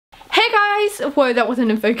guys! Whoa, that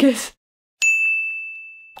wasn't in focus.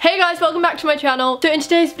 Hey guys, welcome back to my channel. So in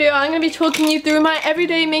today's video, I'm going to be talking you through my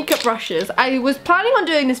everyday makeup brushes. I was planning on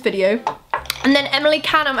doing this video, and then Emily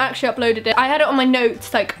Canham actually uploaded it. I had it on my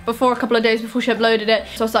notes like before, a couple of days before she uploaded it.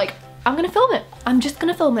 So I was like, I'm gonna film it. I'm just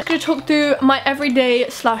gonna film it. I'm gonna talk through my everyday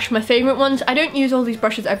slash my favorite ones. I don't use all these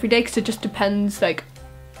brushes every day because it just depends like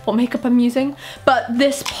what makeup I'm using. But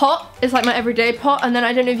this pot is like my everyday pot, and then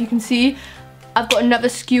I don't know if you can see, I've got another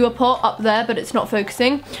skewer pot up there, but it's not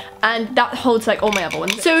focusing, and that holds like all my other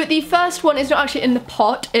ones. So the first one is not actually in the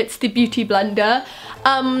pot, it's the beauty blender.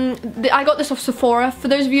 I got this off Sephora. For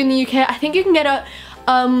those of you in the UK, I think you can get it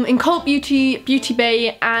in Cult Beauty, Beauty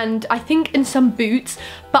Bay, and I think in some Boots,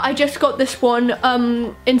 but I just got this one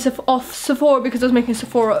off Sephora because I was making a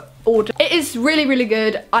Sephora order. It is really, really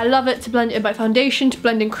good. I love it to blend in my foundation, to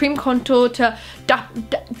blend in cream contour, to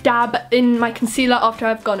dab in my concealer after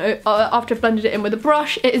I've blended it in with a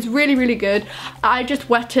brush. It is really, really good. I just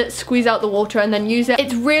wet it, squeeze out the water, and then use it.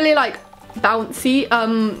 It's really like bouncy,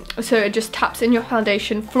 so it just taps in your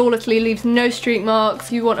foundation flawlessly, leaves no streak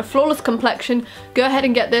marks. You want a flawless complexion, go ahead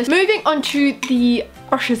and get this. Moving on to the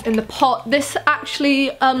brushes in the pot. This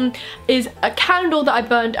actually is a candle that I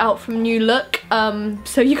burned out from New Look,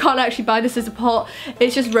 so you can't actually buy this as a pot.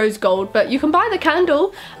 It's just rose gold, but you can buy the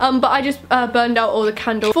candle, but I just burned out all the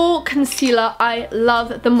candle. For concealer, I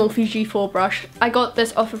love the Morphe G4 brush. I got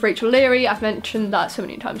this off of Rachel Leary. I've mentioned that so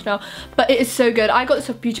many times now, but it is so good. I got this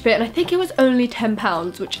off Beauty Bay, and I think it was only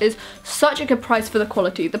 £10, which is such a good price for the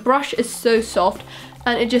quality. The brush is so soft,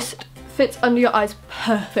 and it just fits under your eyes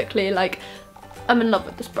perfectly. Like, I'm in love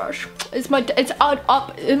with this brush. It's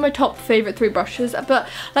up in my top favorite 3 brushes, but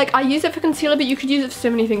like I use it for concealer, but you could use it for so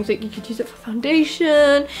many things. Like you could use it for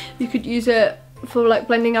foundation, you could use it for like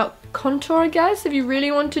blending out contour, I guess, if you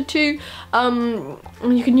really wanted to.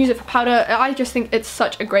 You can use it for powder. I just think it's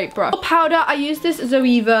such a great brush. For powder, I use this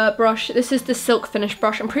Zoeva brush. This is the Silk Finish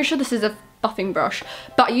brush. I'm pretty sure this is a buffing brush,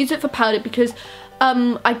 but I use it for powder because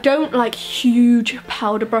I don't like huge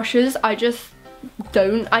powder brushes. I just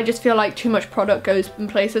feel like too much product goes in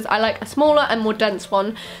places. I like a smaller and more dense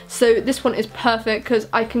one, so this one is perfect because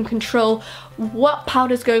I can control what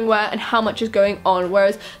powder's going where and how much is going on,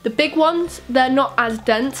 whereas the big ones, they're not as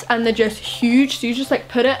dense and they're just huge, so you just like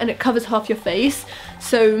put it and it covers half your face.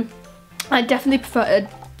 So I definitely prefer a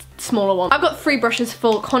smaller one. I've got 3 brushes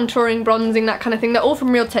for contouring, bronzing, that kind of thing. They're all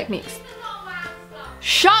from Real Techniques.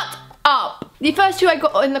 Shut up! The first 2 I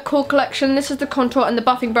got in the core collection. This is the contour and the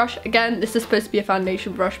buffing brush. Again, this is supposed to be a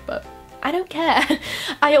foundation brush, but I don't care.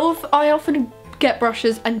 I often get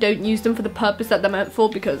brushes and don't use them for the purpose that they're meant for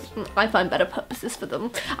because I find better purposes for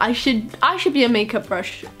them. I should be a makeup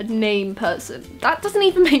brush name person. That doesn't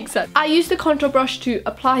even make sense. I use the contour brush to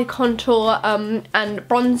apply contour and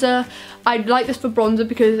bronzer. I like this for bronzer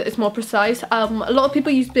because it's more precise. A lot of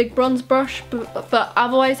people use big bronze brush, but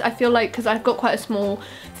otherwise I feel like, because I've got quite a small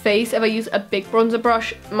face, if I use a big bronzer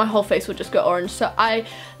brush, my whole face will just go orange. So I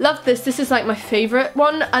love this. This is like my favorite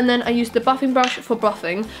one. And then I use the buffing brush for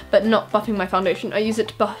buffing, but not buffing my foundation. I use it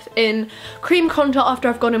to buff in cream contour after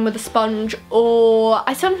I've gone in with a sponge, or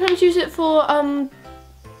I sometimes use it for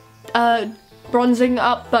bronzing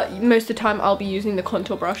up, but most of the time I'll be using the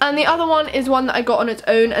contour brush. And the other one is one that I got on its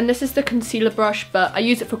own, and this is the concealer brush, but I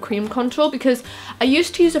use it for cream contour because I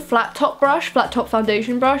used to use a flat top brush, flat top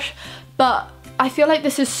foundation brush, but I feel like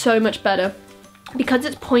this is so much better because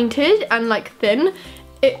it's pointed and like thin.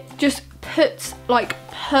 It just puts like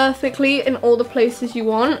perfectly in all the places you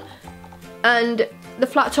want, and the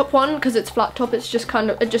flat top one, because it's flat top, it's just kind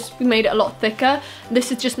of, it just made it a lot thicker.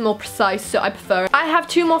 This is just more precise, so I prefer it. I have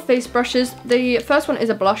 2 more face brushes. The first one is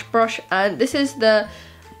a blush brush, and this is the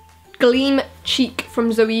Gleam Cheek from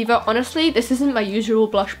Zoeva. Honestly, this isn't my usual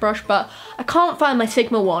blush brush, but I can't find my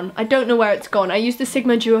Sigma one. I don't know where it's gone. I used the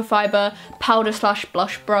Sigma Duo Fiber powder slash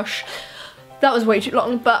blush brush. That was way too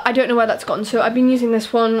long, but I don't know where that's gone. So I've been using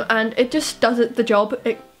this one, and it just does the job.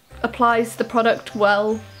 It applies the product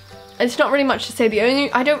well. It's not really much to say.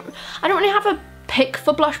 I don't really have a pick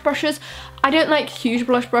for blush brushes. I don't like huge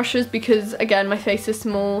blush brushes because, again, my face is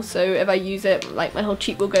small, so if I use it, like, my whole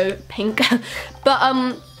cheek will go pink.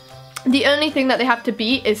 But the only thing that they have to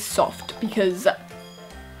be is soft, because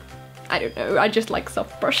I don't know, I just like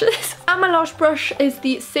soft brushes. And my last brush is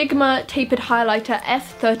the Sigma Tapered Highlighter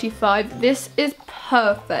F35. This is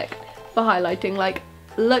perfect for highlighting. Like,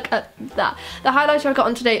 look at that. The highlighter I got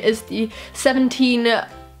on today is the 17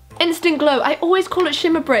 Instant Glow. I always call it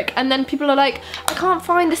Shimmer Brick, and then people are like, I can't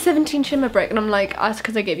find the 17 Shimmer Brick, and I'm like, that's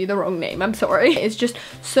because I gave you the wrong name, I'm sorry. It's just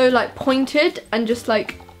so like pointed, and just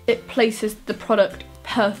like it places the product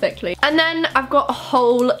perfectly. And then I've got a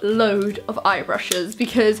whole load of eye brushes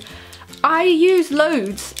because I use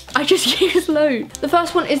loads. I just use loads. The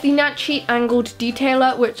first one is the Nachi Angled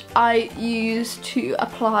Detailer, which I use to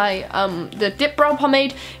apply the dip brow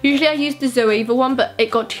pomade. Usually I use the Zoeva one, but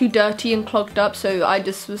it got too dirty and clogged up, so I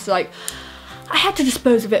just was like, I had to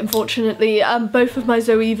dispose of it, unfortunately. Both of my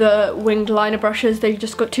Zoeva winged liner brushes, they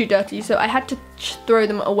just got too dirty, so I had to throw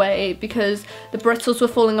them away because the bristles were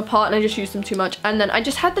falling apart and I just used them too much. And then I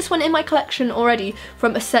just had this one in my collection already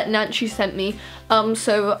from a set Nancy sent me,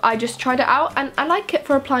 so I just tried it out and I like it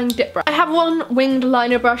for applying dip brush. I have one winged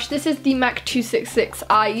liner brush. This is the MAC 266.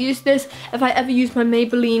 I use this if I ever use my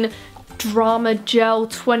Maybelline Drama Gel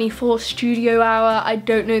 24 Studio Hour. I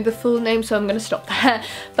don't know the full name, so I'm gonna stop there.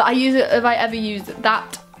 But I use it if I ever use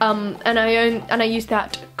that, and I use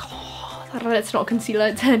that. God, it's not concealer,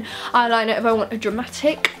 it's an eyeliner if I want a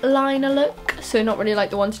dramatic liner look. So not really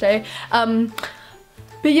like the one today.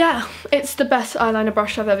 But yeah, it's the best eyeliner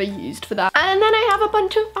brush I've ever used for that. And then I have a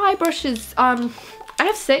bunch of eye brushes. I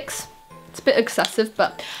have 6. It's a bit excessive,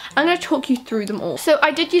 but I'm going to talk you through them all. So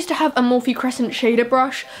I did used to have a Morphe Crescent shader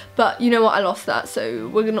brush, but you know what, I lost that, so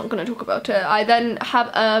we're not going to talk about it. I then have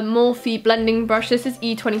a Morphe blending brush. This is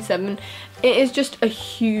E27. It is just a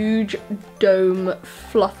huge dome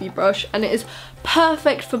fluffy brush, and it is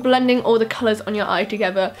perfect for blending all the colours on your eye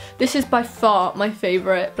together. This is by far my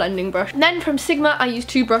favourite blending brush. Then from Sigma I use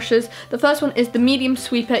 2 brushes. The first one is the medium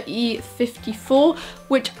sweeper E54,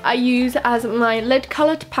 which I use as my lid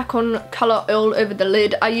colour to pack on colour oil over the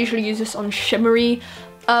lid. I usually use this on shimmery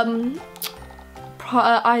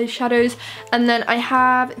eyeshadows. And then I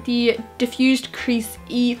have the diffused crease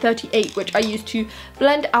E38, which I use to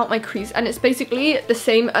blend out my crease, and it's basically the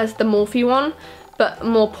same as the Morphe one but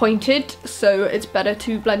more pointed, so it's better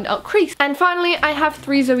to blend out crease. And finally I have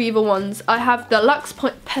 3 Zoeva ones. I have the Luxe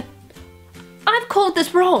I've called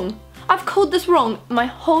this wrong. I've called this wrong my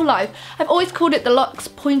whole life. I've always called it the Luxe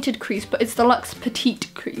Pointed Crease, but it's the Luxe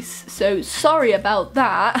Petite Crease, so sorry about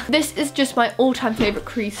that. This is just my all-time favourite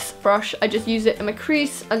crease brush. I just use it in my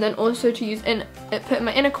crease, and then also to use put in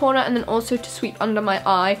my inner corner, and then also to sweep under my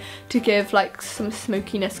eye to give like some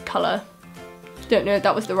smokiness colour. Don't know if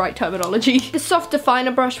that was the right terminology. The soft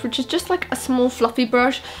definer brush, which is just like a small fluffy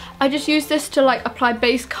brush. I just use this to like apply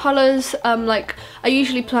base colours. Like I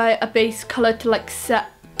usually apply a base colour to like set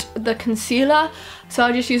the concealer, so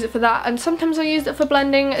I just use it for that, and sometimes I use it for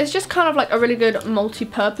blending. It's just kind of like a really good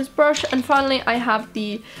multi-purpose brush. And finally I have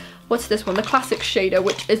the, what's this one, the Classic Shader,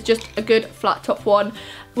 which is just a good flat top one,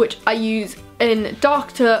 which I use in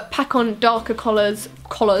dark to pack on darker colours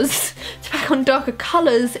to pack on darker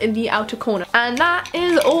colours in the outer corner. And that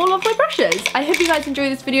is all of my brushes. I hope you guys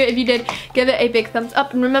enjoyed this video. If you did, give it a big thumbs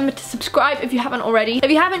up, and remember to subscribe if you haven't already.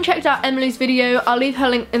 If you haven't checked out Emily's video, I'll leave her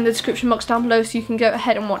link in the description box down below so you can go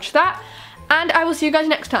ahead and watch that. And I will see you guys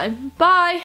next time. Bye!